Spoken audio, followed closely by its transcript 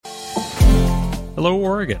Hello,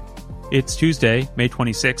 Oregon. It's Tuesday, May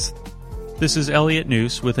 26th. This is Elliot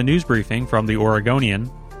Noose with a news briefing from The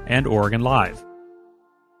Oregonian and Oregon Live.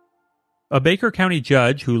 A Baker County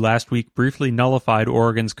judge who last week briefly nullified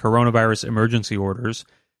Oregon's coronavirus emergency orders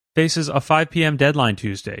faces a 5 p.m. deadline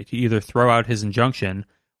Tuesday to either throw out his injunction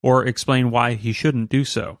or explain why he shouldn't do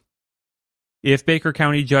so. If Baker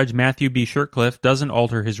County Judge Matthew B. Shirtcliffe doesn't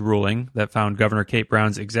alter his ruling that found Governor Kate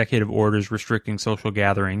Brown's executive orders restricting social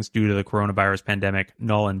gatherings due to the coronavirus pandemic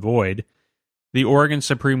null and void, the Oregon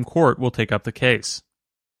Supreme Court will take up the case.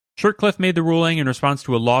 Shirtcliffe made the ruling in response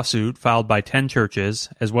to a lawsuit filed by 10 churches,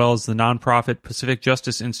 as well as the nonprofit Pacific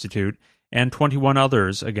Justice Institute and 21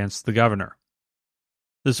 others against the governor.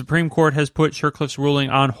 The Supreme Court has put Shirtcliffe's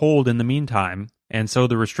ruling on hold in the meantime, and so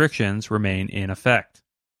the restrictions remain in effect.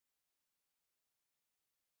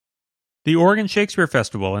 The Oregon Shakespeare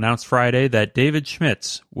Festival announced Friday that David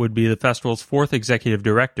Schmitz would be the festival's fourth executive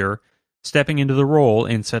director, stepping into the role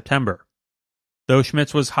in September. Though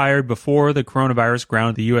Schmitz was hired before the coronavirus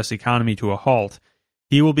ground the U.S. economy to a halt,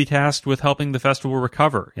 he will be tasked with helping the festival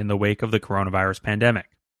recover in the wake of the coronavirus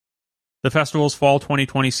pandemic. The festival's fall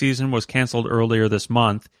 2020 season was canceled earlier this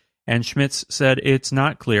month, and Schmitz said it's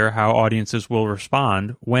not clear how audiences will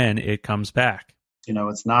respond when it comes back.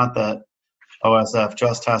 It's not that OSF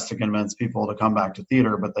just has to convince people to come back to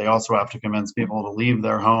theater, but they also have to convince people to leave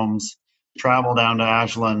their homes, travel down to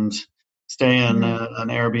Ashland, stay in an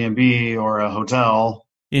Airbnb or a hotel.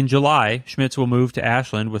 In July, Schmitz will move to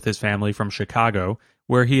Ashland with his family from Chicago,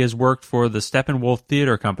 where he has worked for the Steppenwolf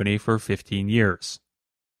Theater Company for 15 years.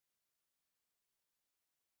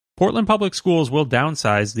 Portland Public Schools will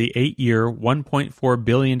downsize the 8-year, $1.4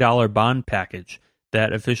 billion bond package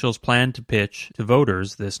that officials plan to pitch to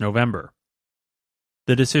voters this November.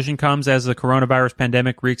 The decision comes as the coronavirus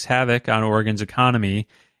pandemic wreaks havoc on Oregon's economy,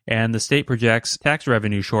 and the state projects tax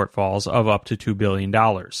revenue shortfalls of up to $2 billion.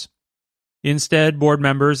 Instead, board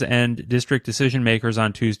members and district decision-makers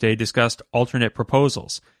on Tuesday discussed alternate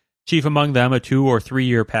proposals, chief among them a 2- or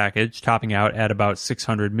 3-year package topping out at about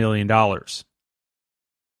 $600 million.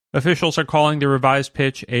 Officials are calling the revised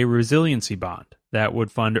pitch a resiliency bond that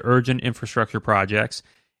would fund urgent infrastructure projects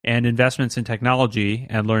and investments in technology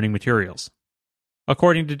and learning materials.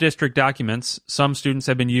 According to district documents, some students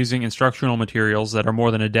have been using instructional materials that are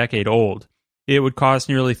more than a decade old. It would cost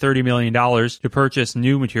nearly $30 million to purchase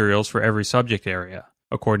new materials for every subject area,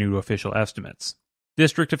 according to official estimates.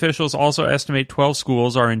 District officials also estimate 12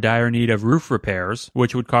 schools are in dire need of roof repairs,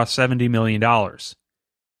 which would cost $70 million.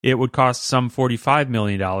 It would cost some $45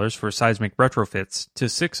 million for seismic retrofits to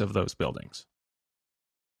 6 of those buildings.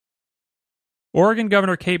 Oregon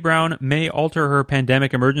Governor Kate Brown may alter her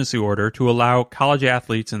pandemic emergency order to allow college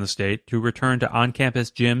athletes in the state to return to on-campus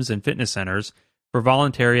gyms and fitness centers for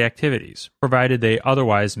voluntary activities, provided they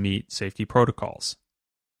otherwise meet safety protocols.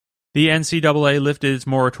 The NCAA lifted its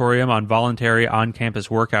moratorium on voluntary on-campus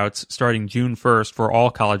workouts starting June 1st for all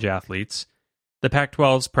college athletes. The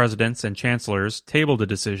Pac-12's presidents and chancellors tabled a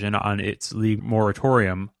decision on its league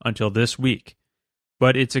moratorium until this week,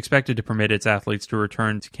 but it's expected to permit its athletes to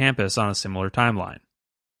return to campus on a similar timeline.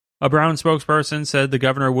 A Brown spokesperson said the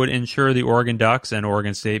governor would ensure the Oregon Ducks and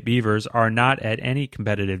Oregon State Beavers are not at any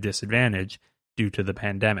competitive disadvantage due to the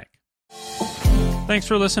pandemic. Thanks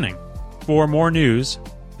for listening. For more news,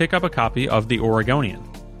 pick up a copy of The Oregonian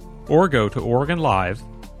or go to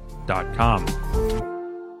OregonLive.com.